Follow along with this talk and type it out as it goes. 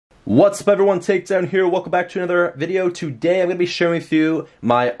What's up everyone, Takedown here, welcome back to another video. Today I'm going to be sharing with you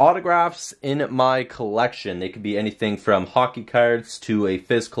my autographs in my collection. They could be anything from hockey cards to a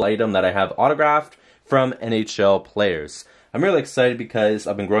physical item that I have autographed from NHL players. I'm really excited because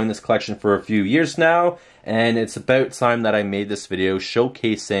I've been growing this collection for a few years now, and it's about time that I made this video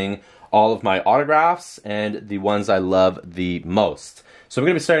showcasing all of my autographs and the ones I love the most. So I'm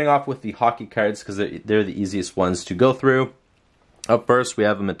going to be starting off with the hockey cards because they're the easiest ones to go through. Up first, we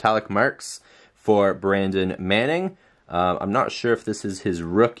have a metallic marks for Brandon Manning. I'm not sure if this is his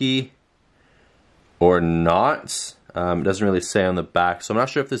rookie or not. It doesn't really say on the back, so I'm not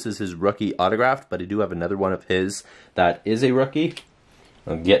sure if this is his rookie autographed, but I do have another one of his that is a rookie.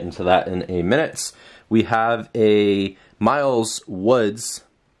 I'll get into that in a minute. We have a Miles Woods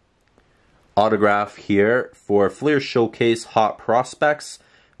autograph here for Fleer Showcase Hot Prospects,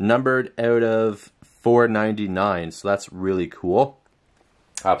 numbered out of 499, so that's really cool.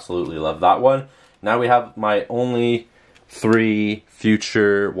 Absolutely love that one. Now we have my only 3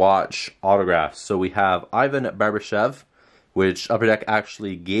 Future Watch autographs. So we have Ivan Barbashev, which Upper Deck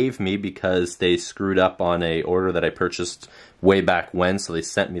actually gave me because they screwed up on a order that I purchased way back when, so they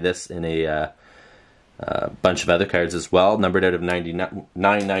sent me this in a bunch of other cards as well, numbered out of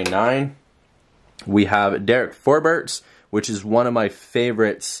 999. We have Derek Forbort, which is one of my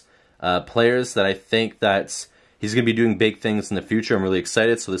favorites players that I think that he's going to be doing big things in the future. I'm really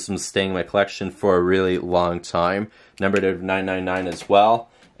excited, so this one's staying in my collection for a really long time. Numbered out of 999 as well.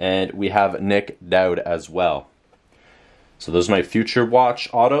 And we have Nick Dowd as well. So those are my Future Watch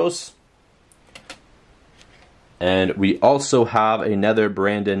autos. And we also have another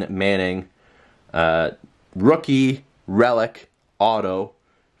Brandon Manning rookie relic auto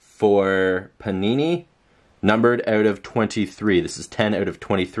for Panini, numbered out of 23. This is 10 out of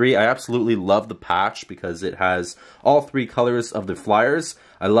 23. I absolutely love the patch because it has all 3 colors of the Flyers.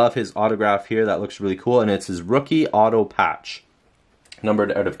 I love his autograph here. That looks really cool, and it's his rookie auto patch,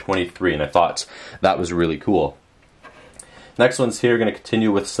 numbered out of 23, and I thought that was really cool. Next one's here. Going to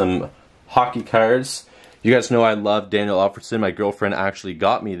continue with some hockey cards. You guys know I love Daniel Alfredsson. My girlfriend actually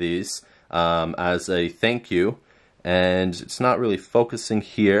got me these as a thank you, and it's not really focusing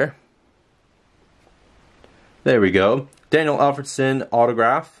here. There we go. Daniel Alfredsson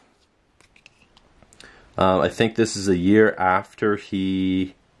autograph. I think this is a year after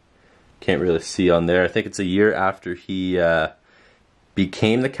he... Can't really see on there. I think it's a year after he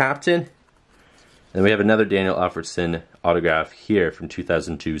became the captain. And we have another Daniel Alfredsson autograph here from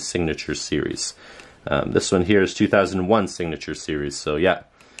 2002 Signature Series. This one here is 2001 Signature Series. So yeah,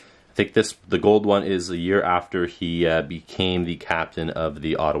 I think the gold one is a year after he became the captain of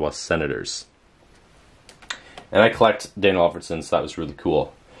the Ottawa Senators. And I collect Daniel Alfredsson, so that was really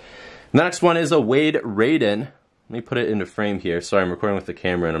cool. The next one is a Wade Raiden. Let me put it into frame here. Sorry, I'm recording with the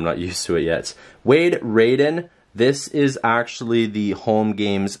camera and I'm not used to it yet. Wade Raiden. This is actually the home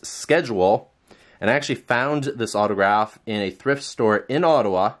games schedule. And I actually found this autograph in a thrift store in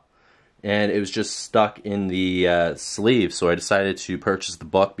Ottawa. And it was just stuck in the sleeve. So I decided to purchase the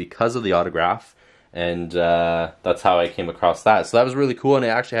book because of the autograph. And that's how I came across that. So that was really cool, and it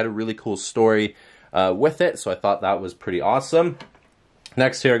actually had a really cool story with it, so I thought that was pretty awesome.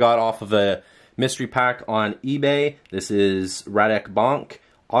 Next here, I got off of a mystery pack on eBay. This is Radek Bonk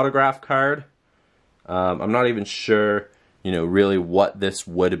autograph card. I'm not even sure, really what this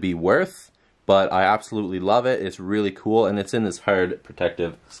would be worth, but I absolutely love it. It's really cool, and it's in this hard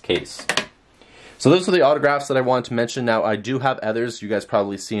protective case. So those are the autographs that I wanted to mention. Now, I do have others you guys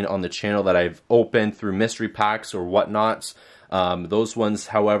probably seen on the channel that I've opened through mystery packs or whatnot. Those ones,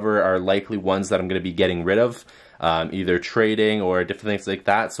 however, are likely ones that I'm going to be getting rid of, either trading or different things like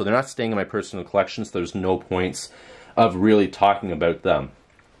that. So they're not staying in my personal collection, so there's no points of really talking about them.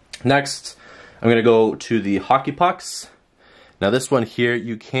 Next, I'm going to go to the hockey pucks. Now this one here,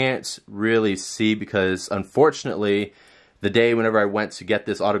 you can't really see because, unfortunately, the day whenever I went to get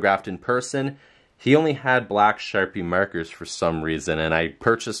this autographed in person, he only had black Sharpie markers for some reason, and I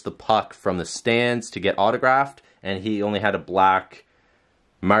purchased the puck from the stands to get autographed, and he only had a black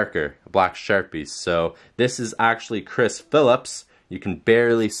marker, a black Sharpie. So this is actually Chris Phillips. You can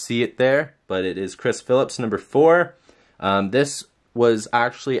barely see it there, but it is Chris Phillips, number 4. This was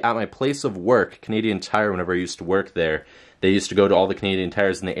actually at my place of work, Canadian Tire, whenever I used to work there. They used to go to all the Canadian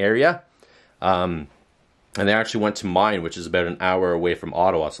Tires in the area. And they actually went to mine, which is about an hour away from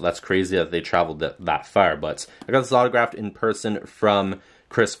Ottawa. So that's crazy that they traveled that far. But I got this autographed in person from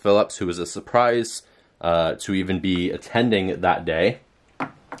Chris Phillips, who was a surprise to even be attending that day.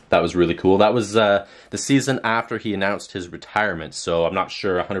 That was really cool. That was the season after he announced his retirement, so I'm not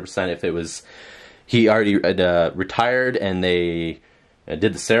sure 100% if it was he already had, retired and they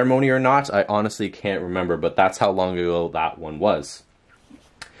Did the ceremony or not, I honestly can't remember, but that's how long ago that one was.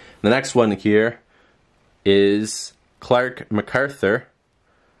 The next one here is Clark MacArthur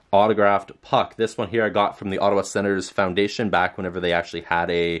autographed puck. This one here I got from the Ottawa Senators Foundation back whenever they actually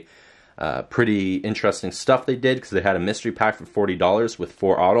had a pretty interesting stuff they did, because they had a mystery pack for $40 with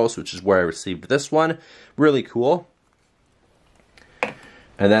 4 autos, which is where I received this one. Really cool.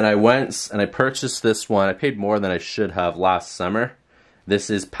 And then I went and I purchased this one. I paid more than I should have last summer. This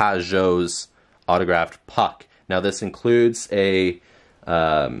is Pajot's autographed puck. Now this includes a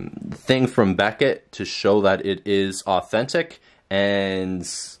thing from Beckett to show that it is authentic, and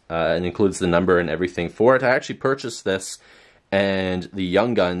it includes the number and everything for it. I actually purchased this and the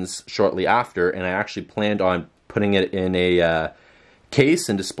Young Guns shortly after, and I actually planned on putting it in a case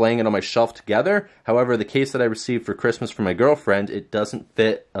and displaying it on my shelf together. However, the case that I received for Christmas from my girlfriend, it doesn't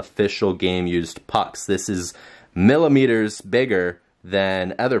fit official game-used pucks. This is millimeters bigger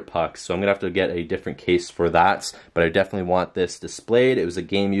than other pucks, so I'm gonna have to get a different case for that, but I definitely want this displayed. It was a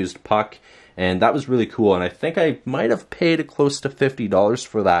game-used puck, and that was really cool, and I think I might have paid close to $50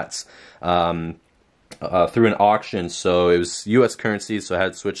 for that through an auction. So it was US currency, so I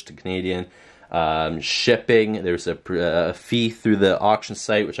had to switch to Canadian. Shipping, there's a fee through the auction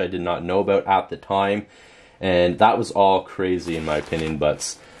site, which I did not know about at the time, and that was all crazy in my opinion,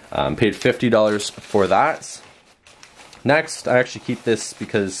 but paid $50 for that. Next, I actually keep this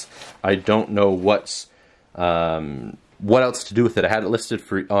because I don't know what else to do with it. I had it listed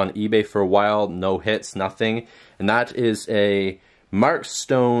on eBay for a while, no hits, nothing, and that is a Mark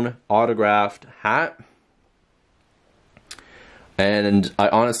Stone autographed hat. And I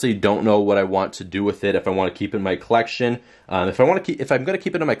honestly don't know what I want to do with it. If I want to keep it in my collection, if I'm going to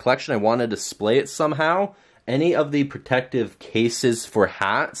keep it in my collection, I want to display it somehow. Any of the protective cases for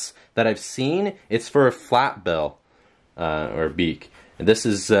hats that I've seen, it's for a flat bill or beak. And this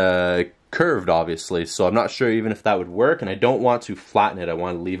is curved, obviously, so I'm not sure even if that would work. And I don't want to flatten it. I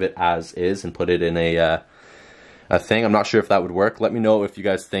want to leave it as is and put it in a thing. I'm not sure if that would work. Let me know if you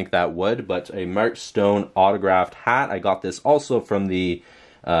guys think that would. But a Mark Stone autographed hat. I got this also from the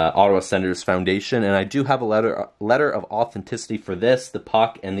Ottawa Senators Foundation, and I do have a letter of authenticity for this, the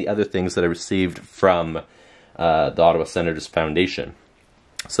puck, and the other things that I received from the Ottawa Senators Foundation.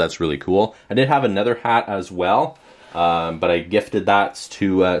 So that's really cool. I did have another hat as well, but I gifted that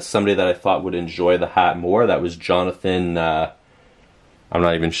to somebody that I thought would enjoy the hat more. That was Jonathan. I'm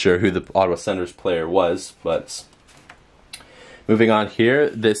not even sure who the Ottawa Senators player was, but moving on here,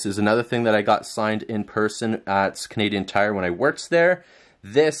 this is another thing that I got signed in person at Canadian Tire when I worked there.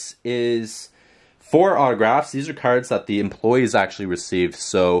 This is 4 autographs. These are cards that the employees actually received,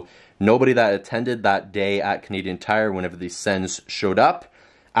 so nobody that attended that day at Canadian Tire whenever these Sens showed up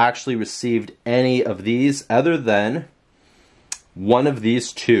actually received any of these other than one of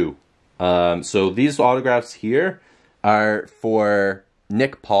these 2. So these autographs here are for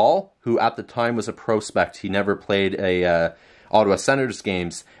Nick Paul, who at the time was a prospect. He never played a Ottawa Senators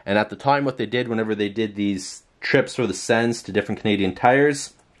games, and at the time what they did whenever they did these trips for the Sens to different Canadian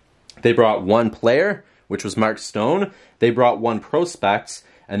Tires, they brought 1 player, which was Mark Stone. They brought 1 prospect,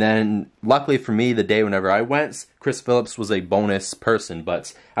 and then luckily for me, the day whenever I went, Chris Phillips was a bonus person,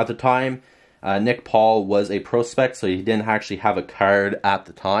 but at the time Nick Paul was a prospect, so he didn't actually have a card at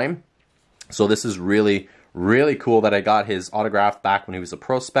the time. So this is really cool that I got his autograph back when he was a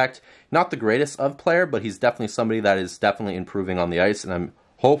prospect. Not the greatest of player, but he's definitely somebody that is definitely improving on the ice, and I'm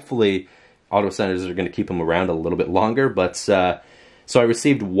hopefully Ottawa Senators are going to keep him around a little bit longer. But so I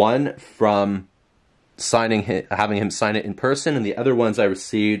received 1 from having him sign it in person, and the other ones I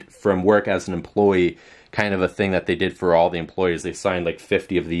received from work as an employee, kind of a thing that they did for all the employees. They signed like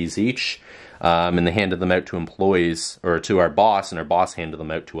 50 of these each, and they handed them out to employees, or to our boss, and our boss handed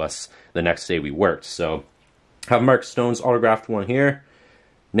them out to us the next day we worked. So I have Mark Stone's autographed one here,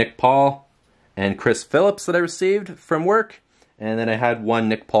 Nick Paul, and Chris Phillips that I received from work, and then I had 1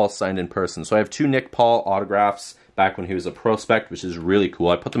 Nick Paul signed in person. So I have 2 Nick Paul autographs back when he was a prospect, which is really cool.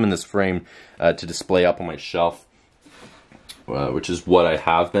 I put them in this frame to display up on my shelf, which is what I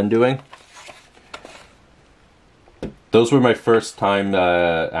have been doing. Those were my first time,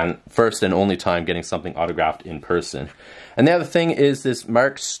 and first and only time getting something autographed in person. And the other thing is this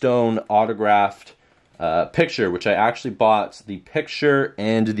Mark Stone autographed picture, which I actually bought the picture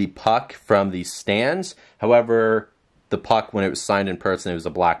and the puck from the stands. However, the puck, when it was signed in person, it was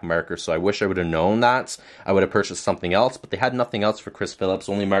a black marker, so I wish I would have known that. I would have purchased something else, but they had nothing else for Chris Phillips,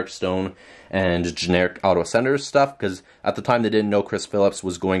 only Mark Stone and generic Ottawa Senators stuff, because at the time they didn't know Chris Phillips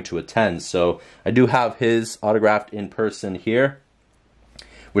was going to attend. So I do have his autographed in person here,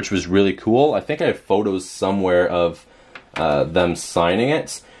 which was really cool. I think I have photos somewhere of them signing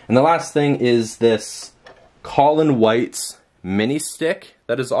it. And the last thing is this Colin White mini stick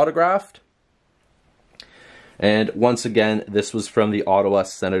that is autographed. And once again, this was from the Ottawa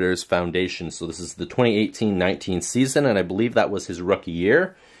Senators Foundation. So this is the 2018-19 season, and I believe that was his rookie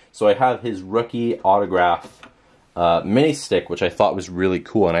year. So I have his rookie autograph mini stick, which I thought was really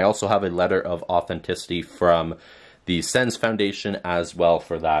cool. And I also have a letter of authenticity from the Sens Foundation as well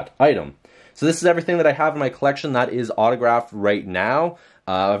for that item. So this is everything that I have in my collection that is autographed right now.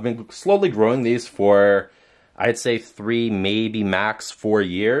 I've been slowly growing these for, I'd say, 3, maybe max 4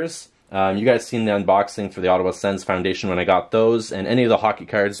 years. You guys seen the unboxing for the Ottawa Sens Foundation when I got those, and any of the hockey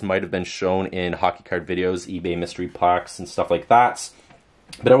cards might have been shown in hockey card videos, eBay mystery packs, and stuff like that.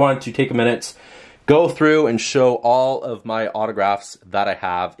 But I wanted to take a minute, go through and show all of my autographs that I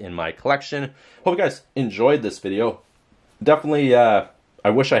have in my collection. Hope you guys enjoyed this video. Definitely, I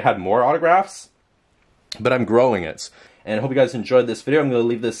wish I had more autographs, but I'm growing it. And I hope you guys enjoyed this video. I'm going to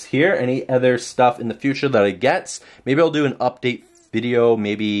leave this here. Any other stuff in the future that I get, maybe I'll do an update video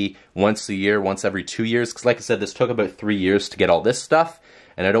maybe once a year, once every 2 years, because like I said, this took about 3 years to get all this stuff,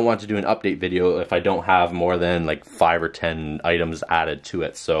 and I don't want to do an update video if I don't have more than like 5 or 10 items added to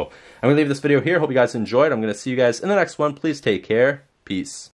it. So I'm going to leave this video here. Hope you guys enjoyed. I'm going to see you guys in the next one. Please take care. Peace.